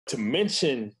to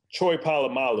mention Troy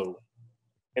Polamalu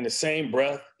in the same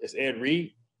breath as Ed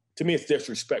Reed, to me, it's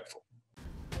disrespectful.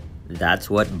 That's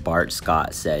what Bart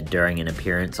Scott said during an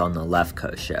appearance on the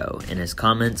Lefkoe Show, and his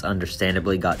comments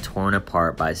understandably got torn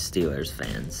apart by Steelers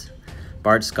fans.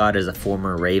 Bart Scott is a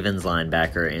former Ravens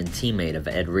linebacker and teammate of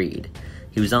Ed Reed.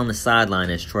 He was on the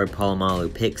sideline as Troy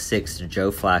Polamalu picked six to Joe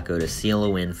Flacco to seal a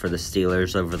win for the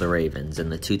Steelers over the Ravens in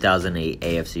the 2008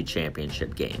 AFC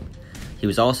Championship game. He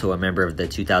was also a member of the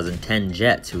 2010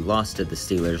 Jets, who lost to the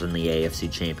Steelers in the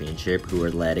AFC Championship, who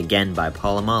were led again by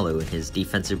Polamalu in his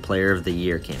Defensive Player of the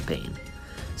Year campaign.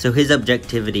 So his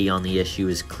objectivity on the issue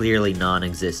is clearly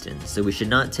non-existent, so we should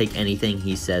not take anything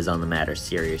he says on the matter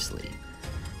seriously.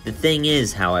 The thing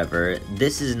is, however,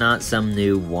 this is not some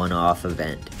new one-off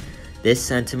event. This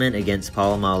sentiment against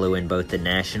Polamalu in both the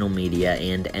national media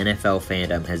and NFL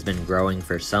fandom has been growing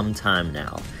for some time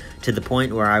now, to the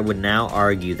point where I would now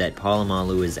argue that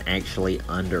Polamalu is actually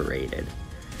underrated.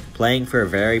 Playing for a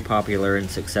very popular and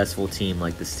successful team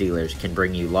like the Steelers can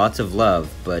bring you lots of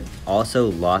love, but also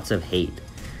lots of hate.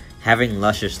 Having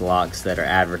luscious locks that are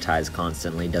advertised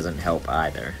constantly doesn't help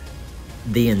either.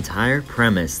 The entire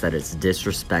premise that it's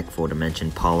disrespectful to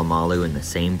mention Polamalu in the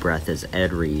same breath as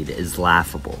Ed Reed is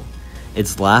laughable.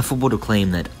 It's laughable to claim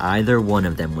that either one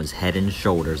of them was head and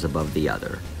shoulders above the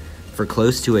other. For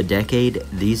close to a decade,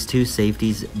 these two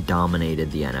safeties dominated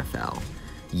the NFL.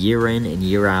 Year in and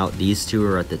year out, these two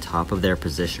are at the top of their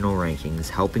positional rankings,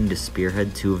 helping to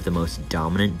spearhead two of the most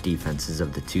dominant defenses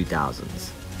of the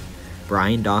 2000s.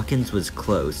 Brian Dawkins was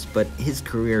close, but his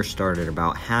career started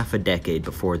about half a decade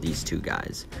before these two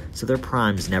guys, so their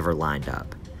primes never lined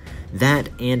up. That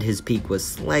and his peak was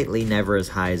slightly never as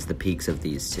high as the peaks of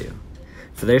these two.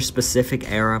 For their specific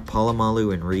era,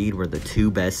 Polamalu and Reed were the two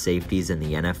best safeties in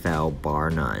the NFL, bar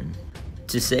none.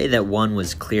 To say that one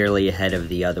was clearly ahead of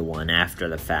the other one after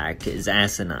the fact is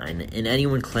asinine, and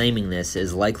anyone claiming this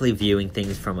is likely viewing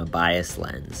things from a biased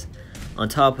lens. On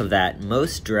top of that,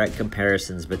 most direct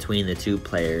comparisons between the two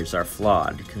players are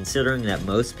flawed, considering that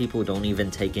most people don't even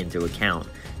take into account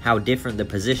how different the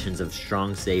positions of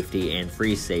strong safety and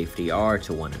free safety are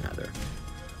to one another.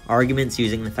 Arguments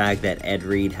using the fact that Ed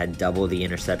Reed had double the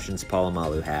interceptions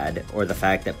Polamalu had, or the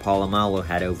fact that Polamalu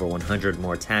had over 100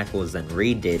 more tackles than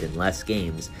Reed did in less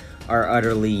games, are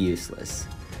utterly useless.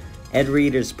 Ed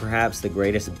Reed is perhaps the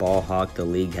greatest ball hawk the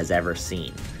league has ever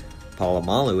seen.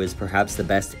 Polamalu is perhaps the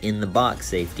best in-the-box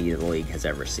safety the league has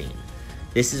ever seen.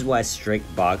 This is why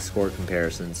strict box score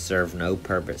comparisons serve no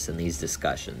purpose in these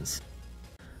discussions.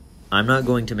 I'm not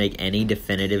going to make any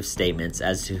definitive statements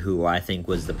as to who I think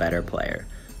was the better player,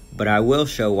 but I will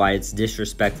show why it's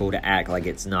disrespectful to act like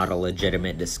it's not a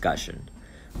legitimate discussion.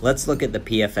 Let's look at the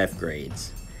PFF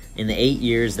grades. In the 8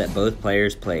 years that both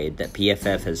players played that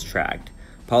PFF has tracked,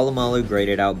 Polamalu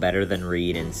graded out better than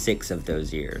Reed in 6 of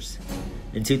those years.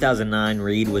 In 2009,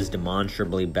 Reed was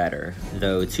demonstrably better,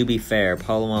 though to be fair,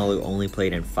 Polamalu only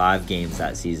played in 5 games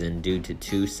that season due to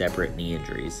 2 separate knee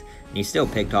injuries, and he still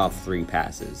picked off 3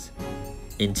 passes.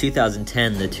 In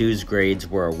 2010, the two's grades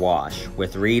were a wash,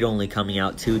 with Reed only coming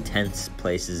out 2/10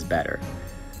 places better.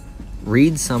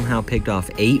 Reed somehow picked off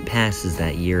 8 passes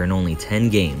that year in only 10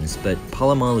 games, but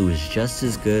Polamalu was just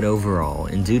as good overall,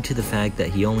 and due to the fact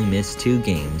that he only missed 2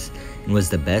 games and was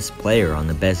the best player on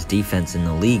the best defense in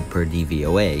the league per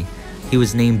DVOA, he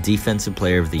was named Defensive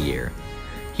Player of the Year.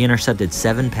 He intercepted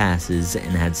 7 passes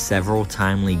and had several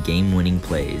timely game-winning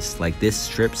plays, like this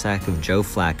strip sack of Joe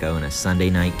Flacco in a Sunday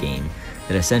night game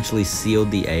that essentially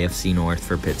sealed the AFC North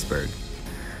for Pittsburgh.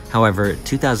 However,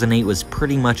 2008 was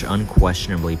pretty much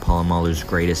unquestionably Polamalu's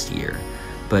greatest year,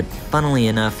 but funnily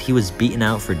enough, he was beaten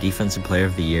out for Defensive Player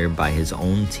of the Year by his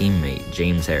own teammate,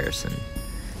 James Harrison.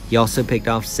 He also picked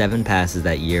off 7 passes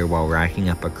that year while racking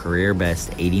up a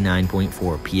career-best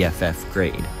 89.4 PFF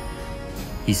grade.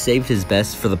 He saved his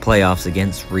best for the playoffs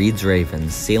against Reed's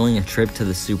Ravens, sealing a trip to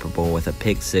the Super Bowl with a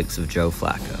pick 6 of Joe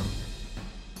Flacco.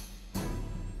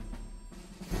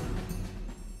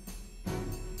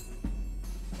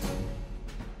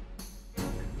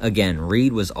 Again,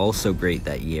 Reed was also great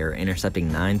that year,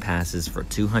 intercepting 9 passes for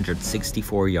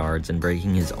 264 yards and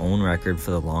breaking his own record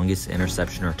for the longest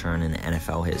interception return in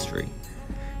NFL history.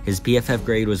 His PFF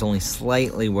grade was only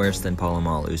slightly worse than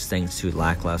Polamalu's thanks to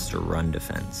lackluster run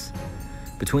defense.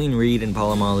 Between Reed and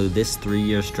Polamalu, this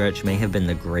 3-year stretch may have been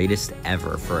the greatest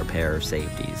ever for a pair of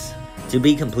safeties. To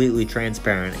be completely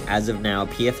transparent, as of now,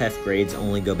 PFF grades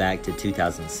only go back to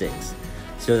 2006.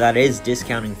 So that is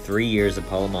discounting 3 years of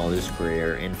Polamalu's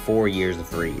career and 4 years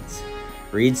of Reed's.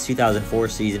 Reed's 2004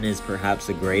 season is perhaps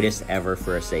the greatest ever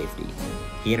for a safety.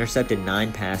 He intercepted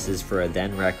 9 passes for a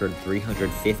then record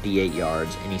 358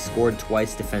 yards, and he scored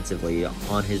twice defensively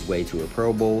on his way to a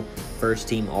Pro Bowl, First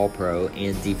Team All-Pro,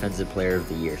 and Defensive Player of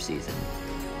the Year season.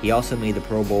 He also made the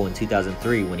Pro Bowl in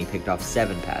 2003 when he picked off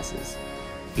 7 passes.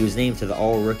 He was named to the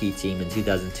All-Rookie team in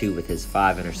 2002 with his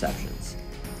 5 interceptions.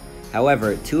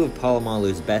 However, 2 of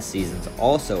Polamalu's best seasons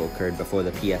also occurred before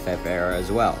the PFF era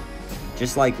as well.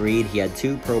 Just like Reed, he had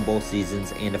 2 Pro Bowl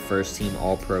seasons and a first-team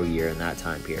All-Pro year in that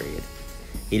time period.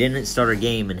 He didn't start a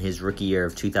game in his rookie year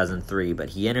of 2003, but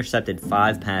he intercepted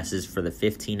 5 passes for the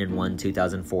 15-1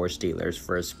 2004 Steelers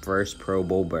for his first Pro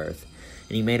Bowl berth,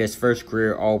 and he made his first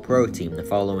career All-Pro team the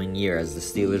following year as the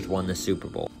Steelers won the Super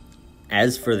Bowl.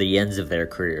 As for the ends of their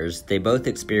careers, they both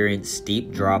experienced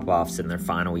steep drop-offs in their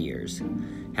final years.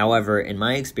 However, in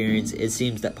my experience, it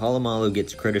seems that Polamalu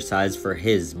gets criticized for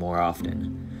his more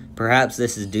often. Perhaps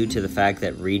this is due to the fact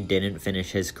that Reed didn't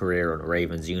finish his career in a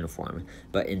Ravens uniform,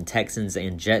 but in Texans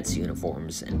and Jets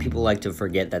uniforms, and people like to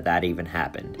forget that that even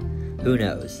happened. Who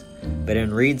knows? But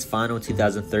in Reed's final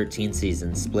 2013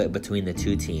 season split between the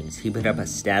two teams, he put up a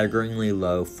staggeringly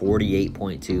low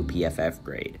 48.2 PFF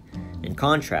grade. In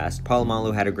contrast,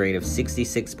 Polamalu had a grade of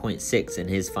 66.6 in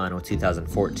his final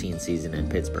 2014 season in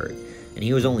Pittsburgh, and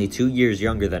he was only 2 years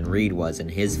younger than Reed was in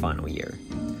his final year.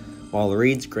 While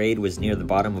Reed's grade was near the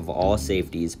bottom of all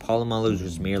safeties, Polamalu's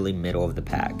was merely middle of the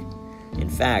pack. In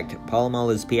fact,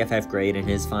 Polamalu's PFF grade in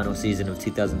his final season of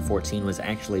 2014 was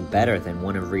actually better than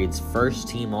one of Reed's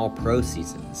first-team All-Pro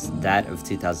seasons, that of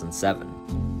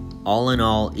 2007. All in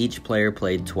all, each player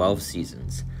played 12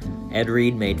 seasons. Ed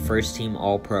Reed made first-team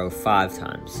All-Pro 5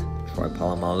 times. Troy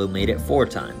Polamalu made it 4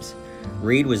 times.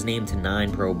 Reed was named to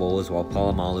 9 Pro Bowls, while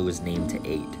Polamalu was named to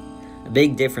 8. A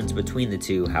big difference between the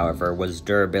two, however, was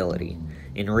durability.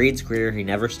 In Reed's career, he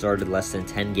never started less than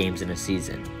 10 games in a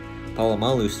season.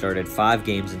 Polamalu started 5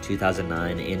 games in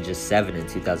 2009 and just 7 in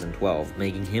 2012,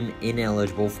 making him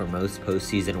ineligible for most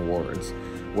postseason awards,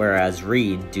 whereas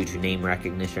Reed, due to name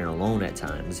recognition alone at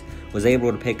times, was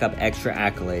able to pick up extra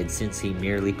accolades since he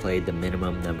merely played the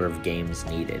minimum number of games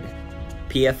needed.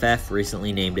 PFF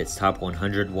recently named its top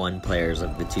 101 players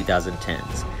of the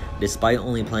 2010s. Despite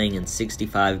only playing in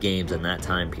 65 games in that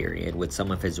time period with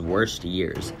some of his worst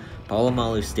years,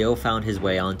 Polamalu still found his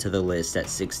way onto the list at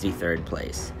 63rd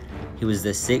place. He was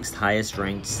the 6th highest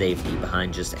ranked safety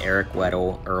behind just Eric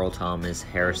Weddle, Earl Thomas,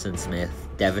 Harrison Smith,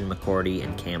 Devin McCourty,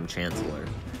 and Cam Chancellor.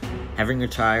 Having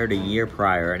retired a year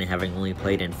prior and having only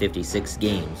played in 56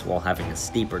 games while having a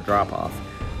steeper drop-off,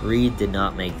 Reed did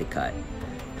not make the cut.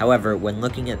 However, when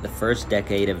looking at the first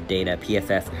decade of data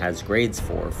PFF has grades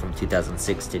for, from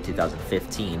 2006 to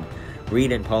 2015,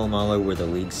 Reed and Polamalu were the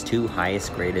league's 2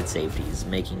 highest graded safeties,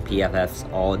 making PFF's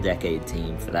all-decade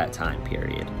team for that time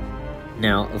period.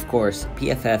 Now, of course,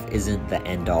 PFF isn't the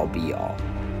end-all be-all.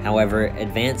 However,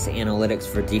 advanced analytics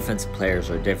for defensive players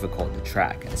are difficult to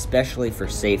track, especially for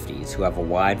safeties who have a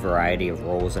wide variety of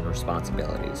roles and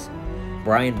responsibilities.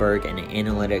 Brian Burke, an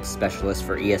analytics specialist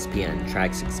for ESPN,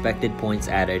 tracks expected points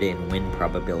added and win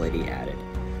probability added.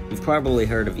 You've probably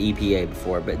heard of EPA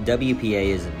before, but WPA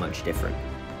isn't much different.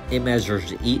 It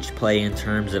measures each play in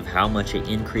terms of how much it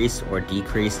increased or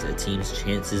decreased a team's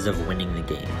chances of winning the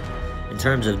game. In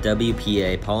terms of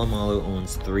WPA, Polamalu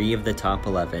owns 3 of the top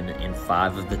 11 and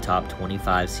 5 of the top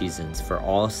 25 seasons for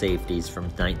all safeties from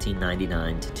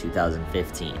 1999 to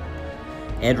 2015.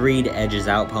 Ed Reed edges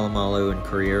out Polamalu in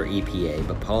career EPA,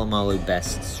 but Polamalu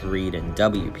bests Reed in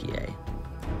WPA.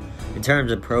 In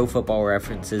terms of Pro Football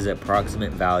Reference's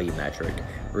approximate value metric,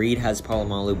 Reed has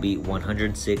Polamalu beat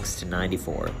 106 to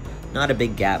 94. Not a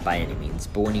big gap by any means,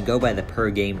 but when you go by the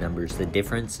per game numbers, the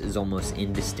difference is almost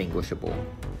indistinguishable.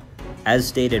 As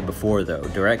stated before though,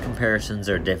 direct comparisons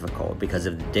are difficult because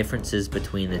of the differences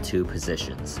between the two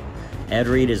positions. Ed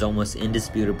Reed is almost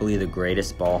indisputably the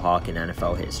greatest ball hawk in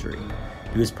NFL history.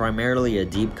 He was primarily a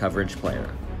deep coverage player.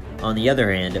 On the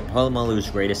other hand, Polamalu is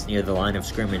greatest near the line of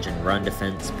scrimmage in run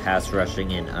defense, pass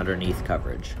rushing, and underneath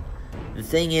coverage. The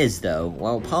thing is though,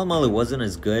 while Polamalu wasn't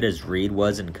as good as Reed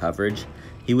was in coverage,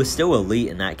 he was still elite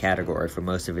in that category for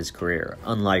most of his career,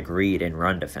 unlike Reed in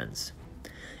run defense.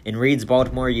 In Reed's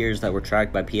Baltimore years that were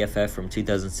tracked by PFF from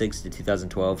 2006 to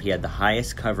 2012, he had the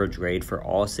highest coverage grade for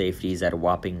all safeties at a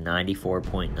whopping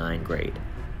 94.9 grade.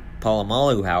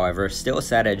 Polamalu, however, still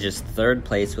sat at just 3rd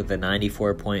place with a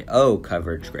 94.0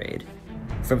 coverage grade.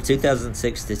 From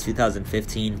 2006 to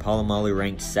 2015, Polamalu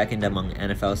ranked 2nd among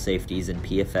NFL safeties in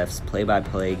PFF's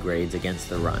play-by-play grades against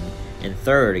the run, and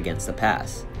 3rd against the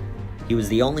pass. He was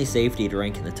the only safety to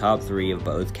rank in the top 3 of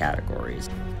both categories.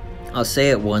 I'll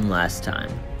say it one last time.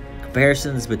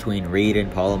 Comparisons between Reed and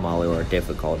Polamalu are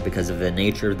difficult because of the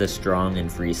nature of the strong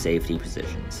and free safety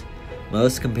positions.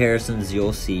 Most comparisons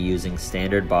you'll see using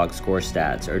standard box score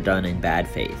stats are done in bad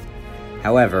faith.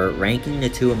 However, ranking the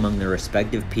two among their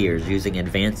respective peers using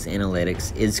advanced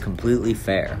analytics is completely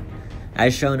fair.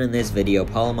 As shown in this video,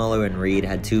 Polamalu and Reed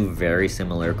had two very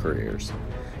similar careers.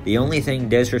 The only thing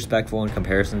disrespectful in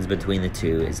comparisons between the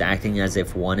two is acting as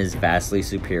if one is vastly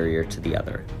superior to the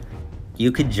other.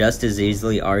 You could just as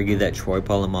easily argue that Troy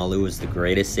Polamalu was the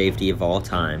greatest safety of all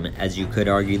time as you could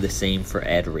argue the same for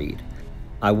Ed Reed.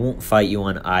 I won't fight you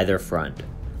on either front.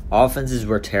 Offenses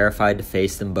were terrified to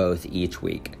face them both each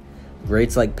week.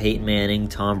 Greats like Peyton Manning,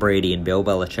 Tom Brady, and Bill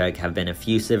Belichick have been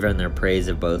effusive in their praise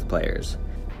of both players.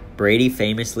 Brady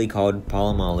famously called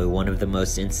Polamalu one of the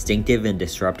most instinctive and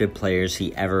disruptive players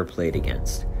he ever played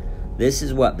against. This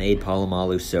is what made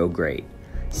Polamalu so great.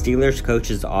 Steelers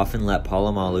coaches often let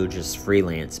Polamalu just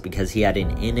freelance because he had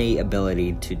an innate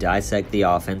ability to dissect the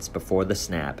offense before the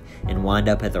snap and wind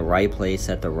up at the right place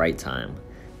at the right time.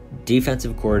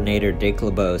 Defensive coordinator Dick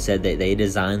LeBeau said that they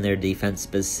designed their defense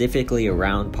specifically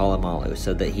around Polamalu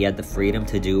so that he had the freedom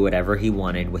to do whatever he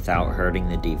wanted without hurting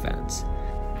the defense.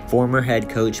 Former head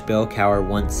coach Bill Cowher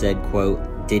once said,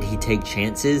 quote, "Did he take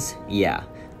chances? Yeah.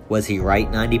 Was he right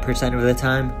 90% of the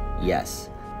time? Yes."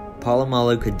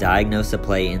 Polamalu could diagnose a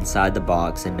play inside the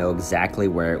box and know exactly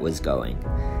where it was going.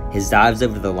 His dives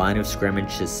over the line of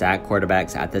scrimmage to sack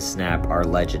quarterbacks at the snap are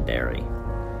legendary.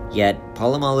 Yet,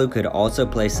 Polamalu could also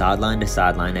play sideline to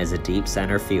sideline as a deep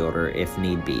center fielder if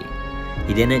need be.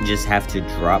 He didn't just have to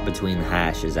drop between the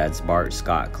hashes as Bart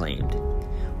Scott claimed.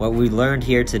 What we learned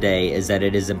here today is that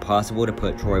it is impossible to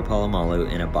put Troy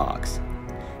Polamalu in a box.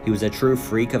 He was a true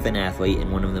freak of an athlete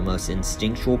and one of the most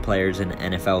instinctual players in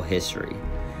NFL history.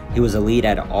 He was elite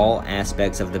at all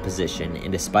aspects of the position, and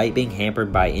despite being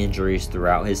hampered by injuries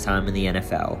throughout his time in the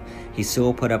NFL, he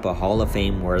still put up a Hall of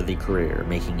Fame-worthy career,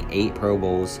 making 8 Pro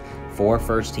Bowls, 4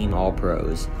 first-team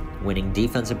All-Pros, winning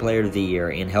Defensive Player of the Year,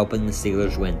 and helping the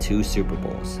Steelers win 2 Super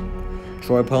Bowls.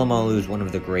 Troy Polamalu is one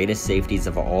of the greatest safeties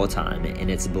of all time,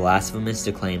 and it's blasphemous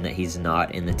to claim that he's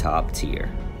not in the top tier.